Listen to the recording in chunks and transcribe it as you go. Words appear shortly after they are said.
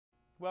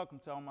Welcome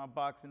to all my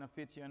boxing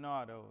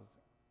aficionados.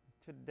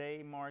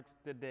 Today marks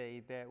the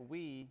day that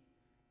we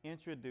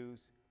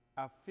introduce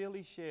our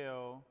Philly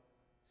Shell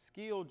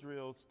Skill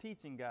Drills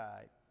Teaching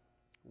Guide.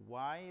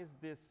 Why is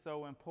this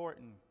so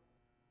important?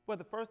 Well,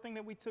 the first thing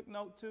that we took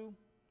note to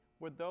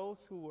were those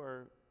who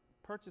were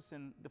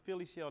purchasing the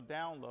Philly Shell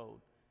download.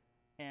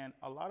 And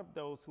a lot of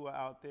those who are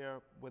out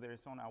there, whether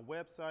it's on our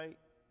website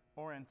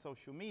or in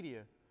social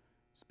media,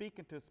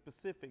 speaking to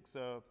specifics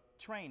of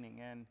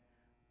training. And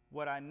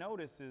what I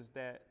noticed is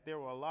that there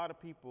were a lot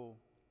of people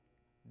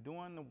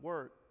doing the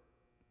work,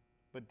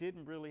 but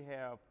didn't really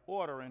have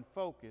order and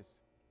focus,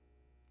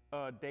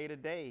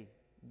 day-to-day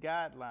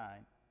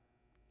guideline.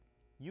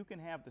 You can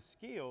have the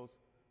skills,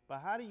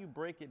 but how do you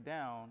break it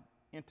down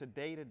into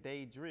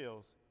day-to-day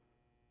drills?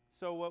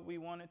 So what we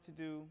wanted to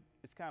do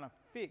is kind of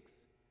fix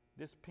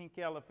this pink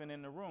elephant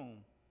in the room,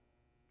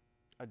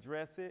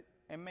 address it,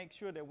 and make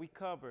sure that we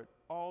covered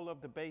all of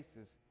the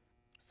bases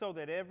so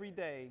that every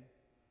day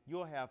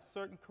you'll have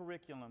certain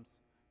curriculums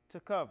to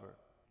cover.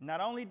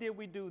 Not only did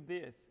we do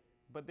this,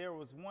 but there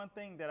was one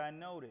thing that I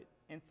noted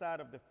inside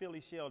of the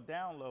Philly Shell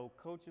Download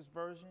Coach's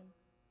version,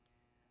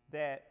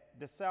 that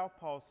the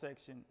Southpaw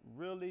section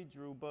really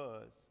drew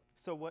buzz.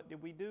 So what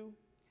did we do?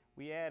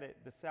 We added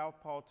the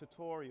Southpaw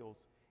tutorials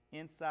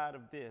inside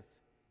of this.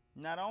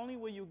 Not only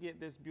will you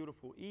get this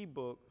beautiful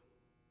ebook,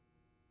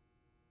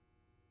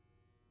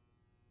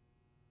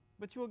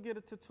 but you'll get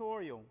a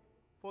tutorial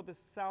for the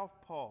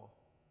Southpaw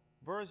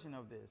version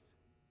of this.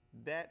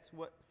 That's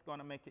what's going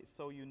to make it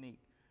so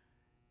unique.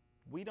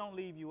 We don't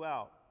leave you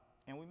out,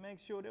 and we make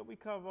sure that we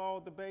cover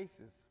all the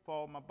bases for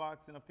all my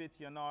boxing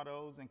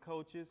aficionados and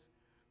coaches.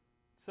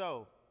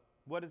 So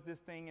what does this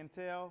thing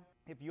entail?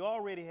 If you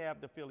already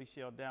have the Philly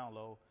Shell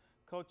download,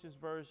 coach's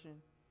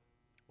version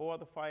or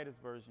the fighter's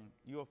version,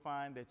 you'll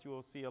find that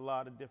you'll see a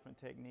lot of different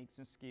techniques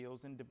and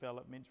skills and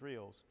development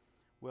drills.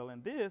 Well,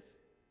 in this,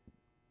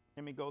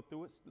 let me go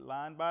through it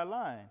line by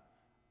line.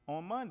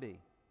 On Monday,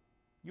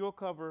 you'll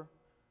cover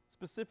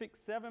specific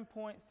 7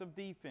 points of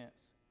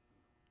defense.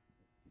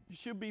 You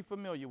should be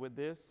familiar with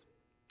this,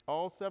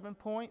 all 7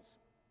 points.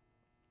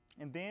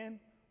 And then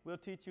we'll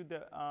teach you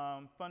the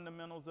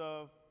fundamentals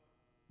of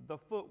the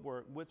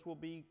footwork, which will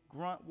be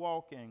grunt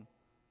walking,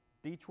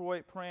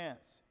 Detroit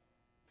prance,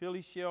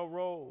 Philly Shell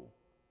roll,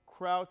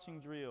 crouching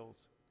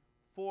drills,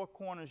 four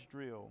corners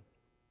drill.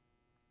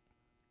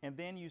 And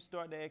then you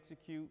start to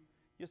execute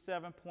your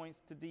 7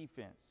 points to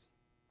defense.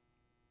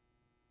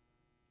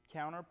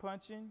 Counter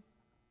punching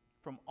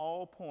from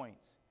all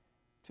points.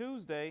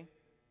 Tuesday,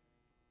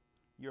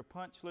 your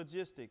punch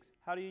logistics.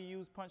 How do you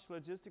use punch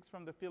logistics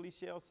from the Philly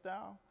Shell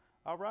style?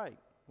 All right,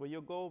 well,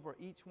 you'll go over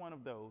each one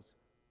of those,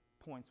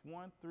 points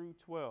 1 through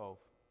 12.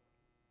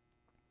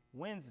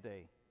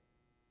 Wednesday,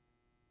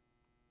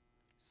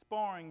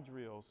 sparring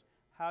drills.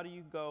 How do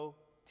you go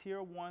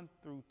tier 1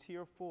 through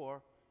tier 4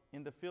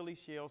 in the Philly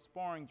Shell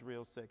sparring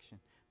drill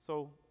section?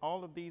 So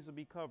all of these will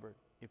be covered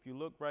if you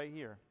look right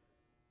here.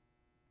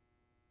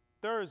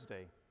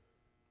 Thursday,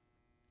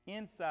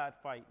 inside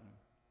fighting.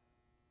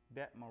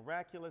 That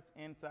miraculous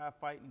inside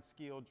fighting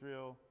skill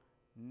drill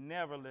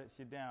never lets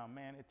you down,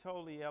 man. It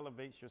totally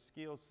elevates your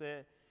skill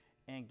set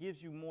and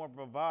gives you more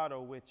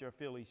bravado with your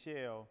Philly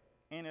Shell.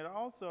 And it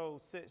also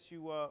sets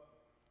you up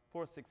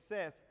for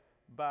success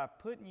by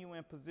putting you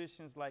in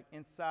positions like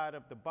inside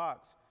of the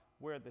box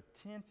where the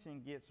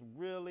tension gets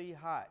really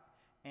hot.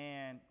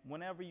 And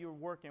whenever you're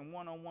working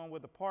one-on-one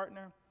with a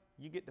partner,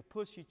 you get to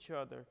push each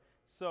other.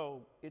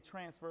 So it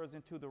transfers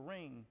into the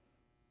ring.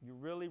 You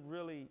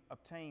really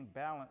obtain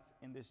balance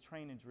in this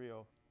training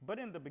drill. But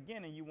in the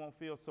beginning, you won't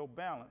feel so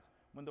balanced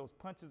when those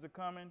punches are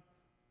coming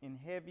in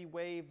heavy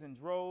waves and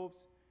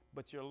droves,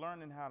 but you're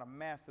learning how to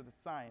master the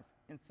science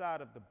inside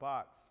of the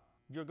box.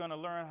 You're gonna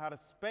learn how to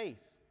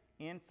space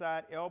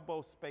inside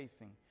elbow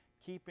spacing,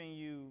 keeping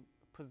you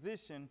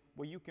positioned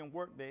where you can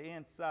work the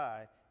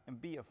inside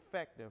and be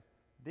effective.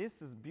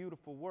 This is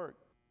beautiful work.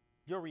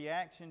 Your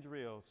reaction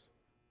drills,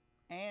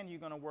 and you're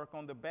gonna work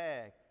on the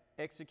bag,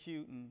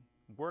 executing,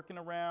 working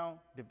around,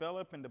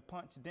 developing the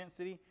punch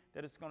density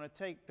that it's gonna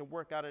take to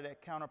work out of that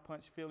counter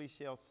punch Philly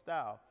Shell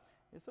style.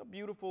 It's a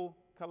beautiful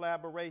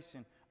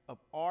collaboration of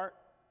art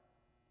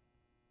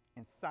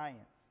and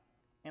science.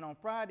 And on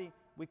Friday,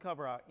 we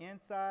cover our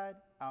inside,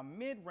 our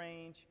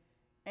mid-range,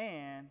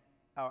 and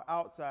our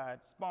outside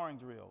sparring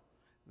drill.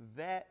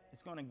 That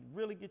is gonna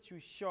really get you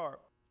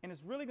sharp, and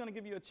it's really gonna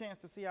give you a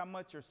chance to see how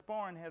much your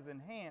sparring has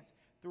enhanced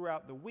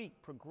throughout the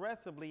week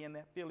progressively in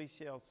that Philly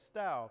Shell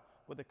style.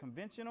 Whether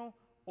conventional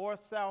or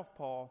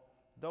southpaw,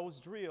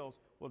 those drills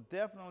will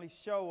definitely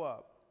show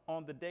up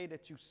on the day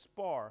that you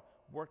spar,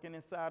 working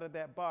inside of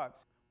that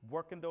box,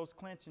 working those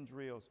clinching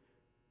drills,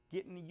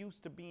 getting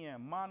used to being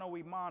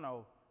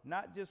mano-a-mano,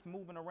 not just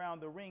moving around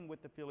the ring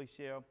with the Philly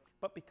Shell,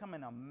 but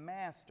becoming a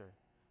master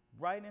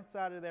right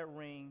inside of that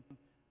ring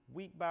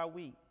week by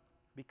week,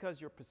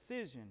 because you're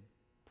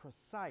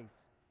precise,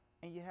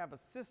 and you have a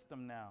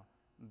system now.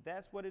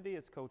 That's what it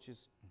is, coaches.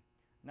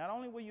 Not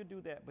only will you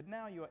do that, but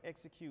now you'll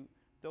execute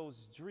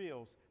those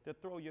drills to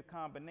throw your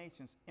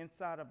combinations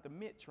inside of the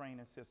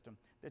mid-training system.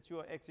 that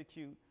you'll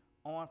execute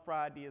on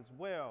Friday as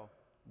well.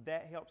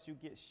 That helps you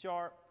get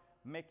sharp,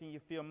 making you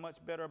feel much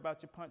better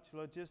about your punch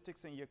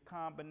logistics and your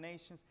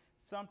combinations.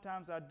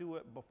 Sometimes I do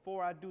it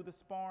before I do the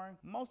sparring.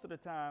 Most of the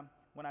time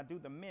when I do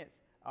the mitts,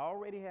 I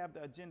already have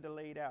the agenda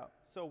laid out.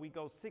 So we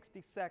go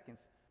 60 seconds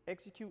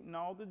executing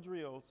all the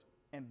drills,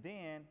 and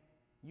then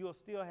you'll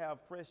still have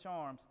fresh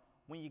arms.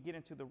 When you get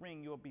into the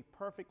ring, you'll be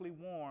perfectly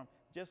warm,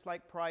 just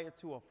like prior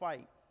to a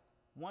fight.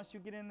 Once you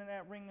get into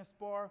that ring and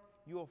spar,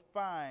 you'll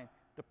find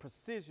the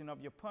precision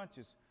of your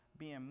punches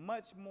being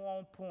much more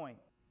on point.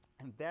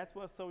 And that's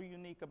what's so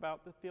unique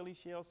about the Philly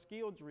Shell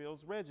Skill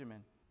Drills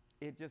regimen.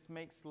 It just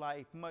makes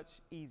life much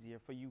easier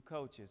for you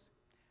coaches.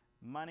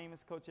 My name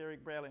is Coach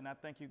Eric Bradley, and I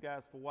thank you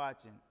guys for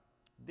watching.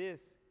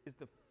 This is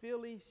the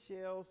Philly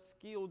Shell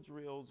Skill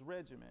Drills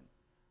regimen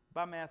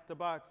by Master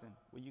Boxing,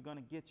 where you're going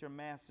to get your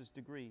master's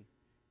degree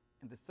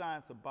in the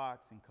science of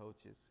boxing,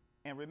 coaches.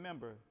 And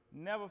remember,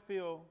 never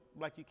feel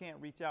like you can't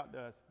reach out to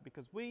us,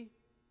 because we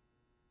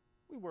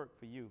work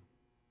for you.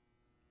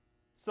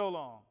 So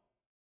long.